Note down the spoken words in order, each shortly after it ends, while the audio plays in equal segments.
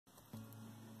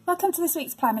Welcome to this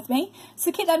week's plan with me.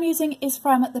 So the kit that I'm using is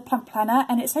from the Plump planner,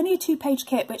 and it's only a 2-page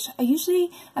kit, which I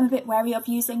usually am a bit wary of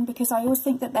using because I always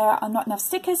think that there are not enough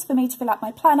stickers for me to fill out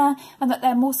my planner and that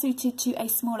they're more suited to a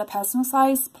smaller personal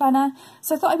size planner.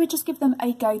 So I thought I would just give them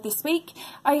a go this week.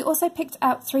 I also picked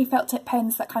out 3 felt tip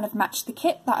pens that kind of match the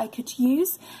kit that I could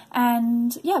use,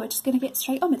 and yeah, we're just going to get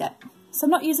straight on with it. So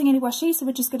I'm not using any washi, so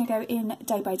we're just going to go in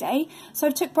day by day. So I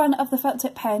took one of the felt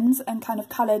tip pens and kind of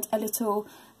coloured a little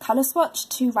colour swatch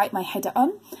to write my header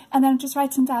on, and then I'm just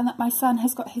writing down that my son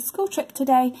has got his school trip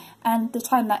today and the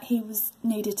time that he was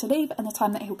needed to leave and the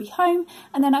time that he'll be home,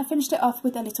 and then I finished it off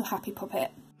with a little happy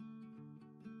puppet.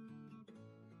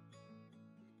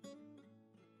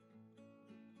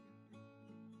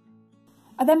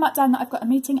 I then marked down that I've got a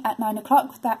meeting at 9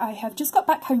 o'clock that I have just got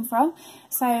back home from,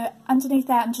 so underneath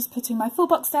there I'm just putting my full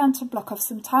box down to block off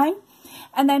some time.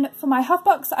 And then for my half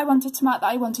box, I wanted to mark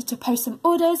that I wanted to post some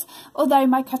orders, although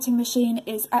my cutting machine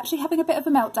is actually having a bit of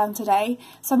a meltdown today,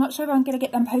 so I'm not sure if I'm going to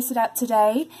get them posted out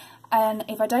today, and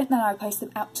if I don't, then I'll post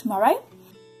them out tomorrow.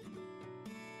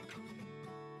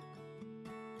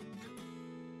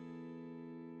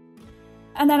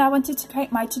 And then I wanted to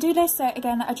create my to-do list, so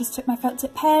again I just took my felt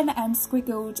tip pen and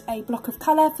squiggled a block of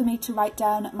colour for me to write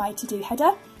down my to-do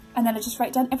header, and then I just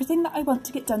write down everything that I want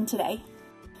to get done today.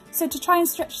 So to try and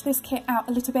stretch this kit out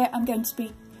a little bit, I'm going to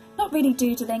be not really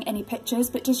doodling any pictures,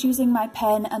 but just using my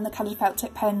pen and the coloured felt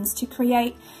tip pens to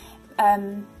create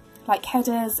like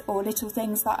headers or little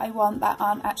things that I want that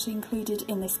aren't actually included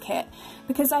in this kit,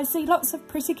 because I see lots of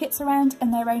pretty kits around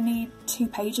and they're only 2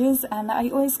 pages, and I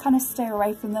always kind of stay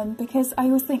away from them because I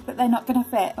always think that they're not going to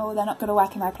fit or they're not going to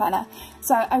work in my planner.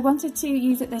 So I wanted to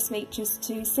use it this week just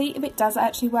to see if it does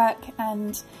actually work,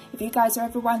 and if you guys are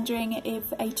ever wondering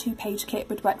if a 2-page kit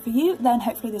would work for you, then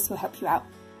hopefully this will help you out.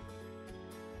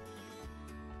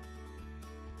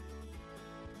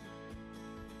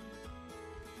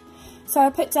 So I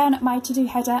put down my to-do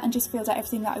header and just filled out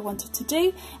everything that I wanted to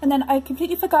do, and then I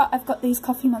completely forgot I've got these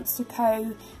Coffee Monster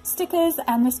Co stickers,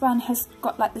 and this one has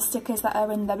got like the stickers that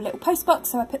are in the little post box,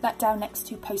 so I put that down next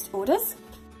to post orders.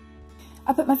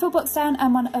 I put my full box down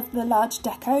and one of the large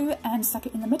deco and stuck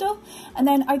it in the middle, and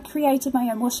then I created my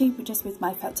own washi just with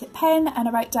my felt tip pen, and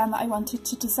I wrote down that I wanted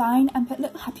to design and put a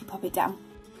little happy puppet down.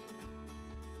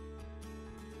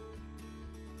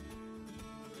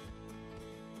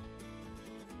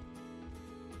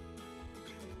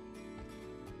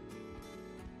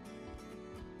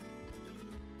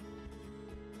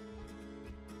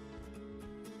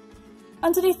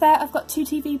 Underneath there I've got 2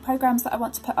 TV programmes that I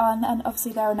want to put on, and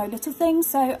obviously there are no little things,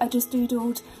 so I just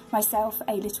doodled myself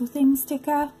a little thing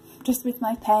sticker just with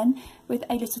my pen with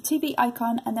a little TV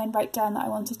icon, and then wrote down that I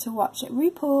wanted to watch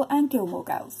RuPaul and Gilmore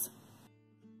Girls.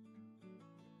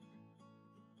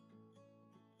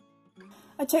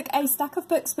 I took a stack of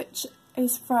books which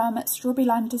is from Strawberry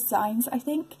Lime Designs, I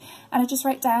think, and I just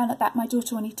wrote down that my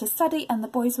daughter will need to study and the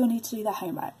boys will need to do their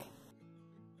homework.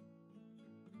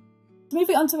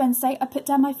 Moving on to Wednesday, I put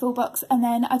down my full box, and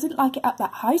then I didn't like it up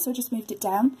that high, so I just moved it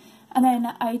down, and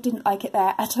then I didn't like it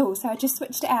there at all, so I just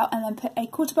switched it out and then put a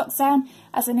quarter box down,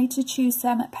 as I need to choose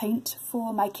some paint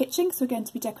for my kitchen because we're going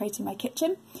to be decorating my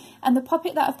kitchen. And the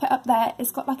poppet that I've put up there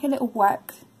has got like a little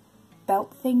work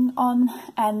belt thing on,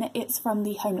 and it's from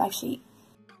the Home Life sheet.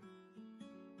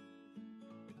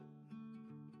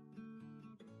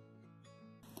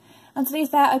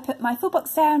 Underneath there I put my full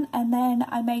box down, and then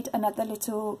I made another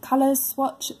little colour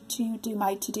swatch to do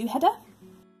my to-do header.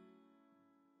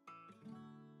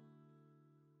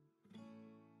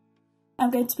 I'm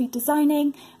going to be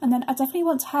designing, and then I definitely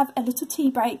want to have a little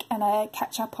tea break and a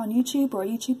catch up on YouTube or a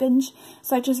YouTube binge,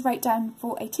 so I just wrote down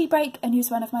for a tea break and used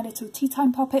one of my little tea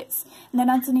time poppets, and then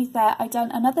underneath there I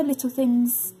done another little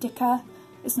things sticker,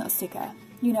 it's not a sticker,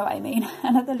 you know what I mean,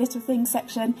 another little things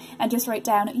section, and just wrote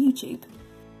down YouTube.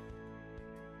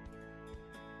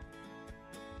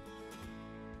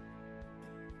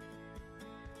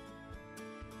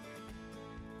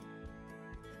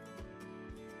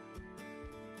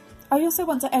 I also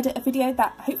want to edit a video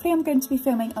that hopefully I'm going to be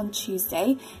filming on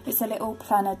Tuesday. It's a little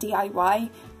planner DIY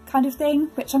kind of thing,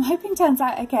 which I'm hoping turns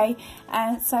out okay,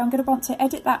 and so I'm going to want to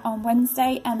edit that on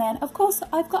Wednesday, and then of course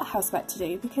I've got housework to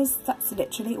do because that's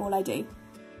literally all I do.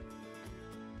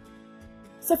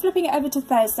 So flipping it over to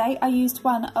Thursday, I used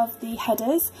one of the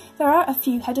headers. There are a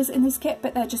few headers in this kit,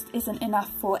 but there just isn't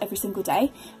enough for every single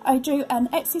day. I drew an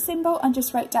Etsy symbol and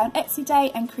just wrote down Etsy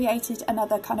day and created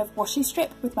another kind of washi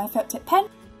strip with my felt tip pen.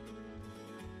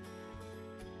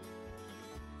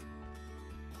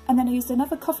 And then I used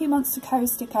another Coffee Monster Co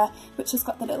sticker, which has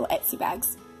got the little Etsy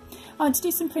bags. I want to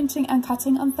do some printing and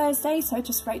cutting on Thursday, so I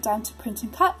just wrote down to print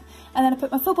and cut, and then I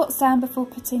put my full box down before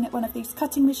putting one of these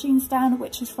cutting machines down,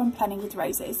 which is from Planning with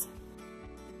Roses.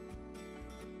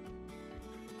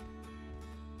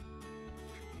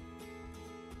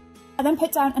 I then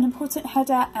put down an important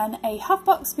header and a half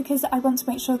box because I want to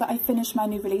make sure that I finish my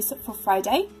new release for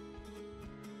Friday.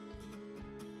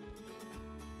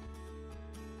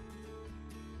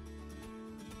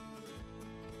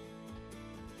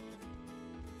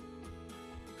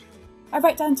 I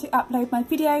wrote down to upload my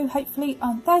video hopefully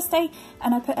on Thursday,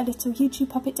 and I put a little YouTube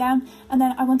pop-it down, and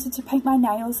then I wanted to paint my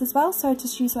nails as well, so I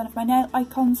just used one of my nail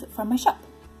icons from my shop.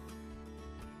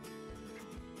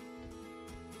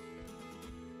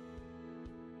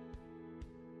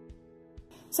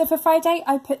 So for Friday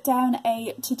I put down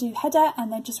a to-do header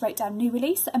and then just wrote down new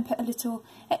release and put a little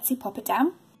Etsy pop-it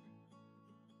down.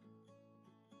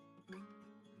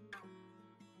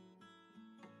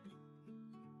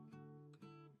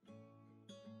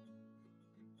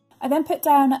 I then put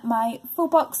down my full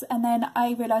box, and then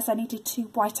I realised I needed to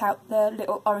white out the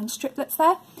little orange striplets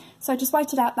there. So I just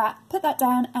whited out that, put that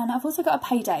down, and I've also got a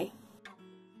payday.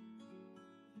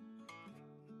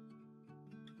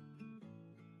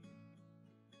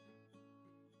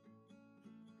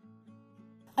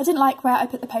 I didn't like where I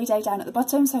put the payday down at the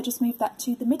bottom, so I just moved that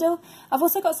to the middle. I've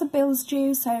also got some bills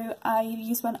due, so I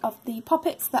used one of the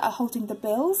poppets that are holding the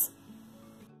bills.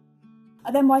 I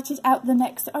then whited out the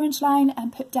next orange line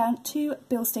and put down 2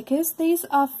 bill stickers. These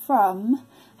are from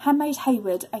Handmade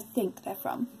Hayward, I think they're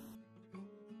from.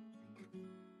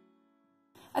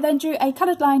 I then drew a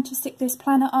coloured line to stick this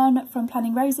planner on from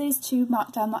Planning Roses to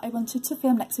mark down that I wanted to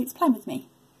film next week's plan with me.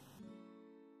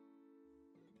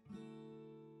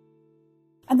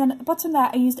 And then at the bottom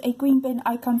there I used a green bin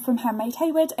icon from Handmade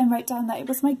Hayward and wrote down that it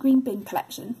was my green bin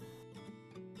collection.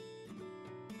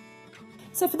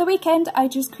 So for the weekend I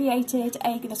just created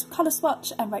a little colour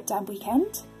swatch and wrote down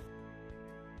weekend.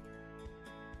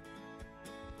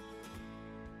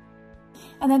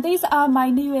 And then these are my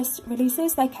newest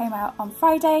releases. They came out on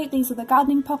Friday. These are the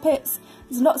gardening poppets.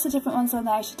 There's lots of different ones on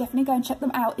there. You should definitely go and check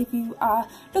them out if you are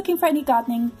looking for any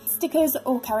gardening stickers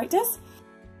or characters.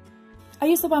 I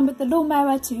used the one with the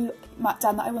lawnmower to mark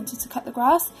down that I wanted to cut the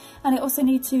grass, and I also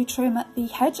need to trim the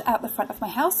hedge out the front of my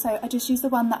house, so I just used the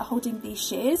one that are holding the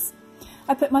shears.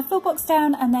 I put my full box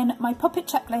down and then my poppet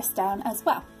checklist down as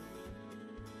well.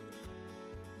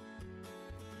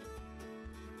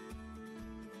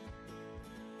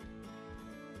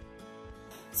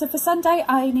 So for Sunday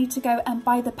I need to go and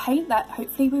buy the paint that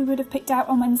hopefully we would have picked out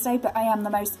on Wednesday, but I am the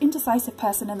most indecisive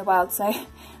person in the world, so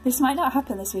this might not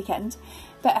happen this weekend.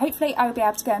 But hopefully I will be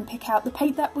able to go and pick out the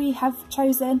paint that we have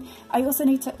chosen. I also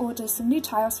need to order some new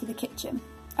tiles for the kitchen.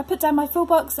 I put down my full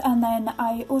box, and then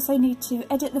I also need to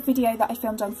edit the video that I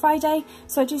filmed on Friday,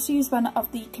 so I just used one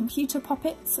of the computer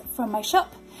poppets from my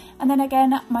shop. And then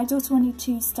again, my daughter will need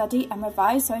to study and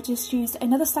revise, so I just used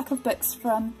another stack of books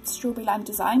from Strawberry Lime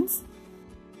Designs.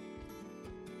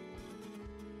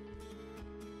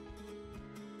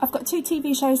 I've got 2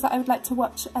 TV shows that I would like to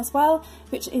watch as well,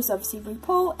 which is obviously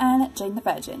RuPaul and Jane the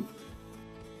Virgin.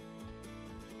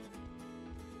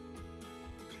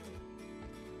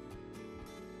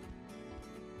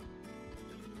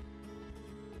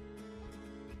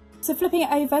 So flipping it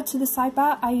over to the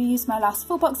sidebar, I used my last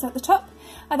full box at the top.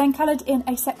 I then coloured in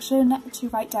a section to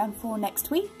write down for next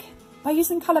week. By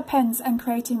using colour pens and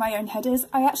creating my own headers,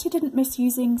 I actually didn't miss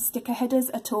using sticker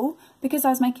headers at all, because I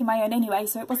was making my own anyway,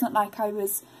 so it wasn't like I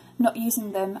was not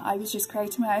using them, I was just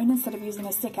creating my own instead of using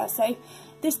a sticker. So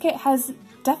this kit has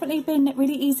definitely been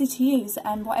really easy to use,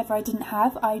 and whatever I didn't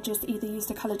have I just either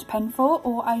used a coloured pen for,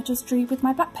 or I just drew with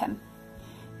my black pen.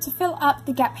 To fill up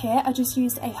the gap here, I just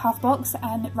used a half box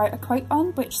and wrote a quote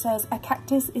on which says, "A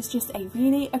cactus is just a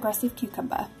really aggressive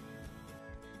cucumber."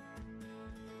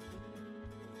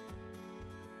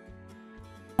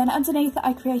 Then underneath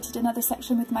I created another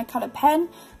section with my coloured pen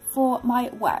for my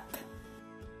work.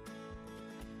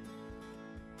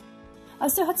 I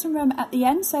still had some room at the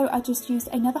end, so I just used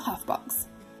another half box.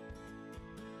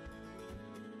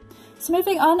 So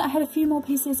moving on, I had a few more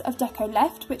pieces of deco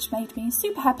left, which made me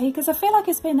super happy because I feel like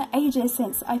it's been ages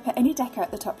since I put any deco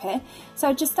at the top here. So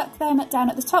I just stuck them down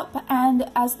at the top,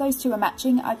 and as those two are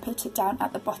matching, I put it down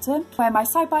at the bottom where my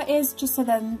sidebar is, just so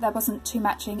then there wasn't too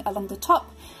matching along the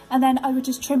top. And then I would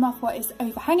just trim off what is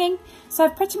overhanging. So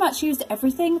I've pretty much used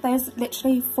everything. There's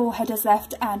literally 4 headers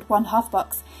left and 1 half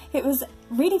box. It was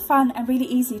really fun and really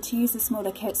easy to use the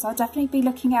smaller kit, so I'll definitely be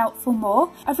looking out for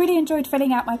more. I've really enjoyed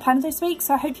filling out my planner this week,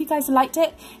 so I hope you guys liked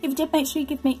it. If you did, make sure you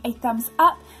give me a thumbs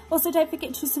up. Also, don't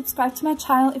forget to subscribe to my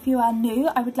channel if you are new.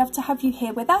 I would love to have you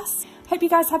here with us. Hope you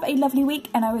guys have a lovely week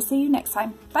and I will see you next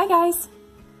time. Bye guys!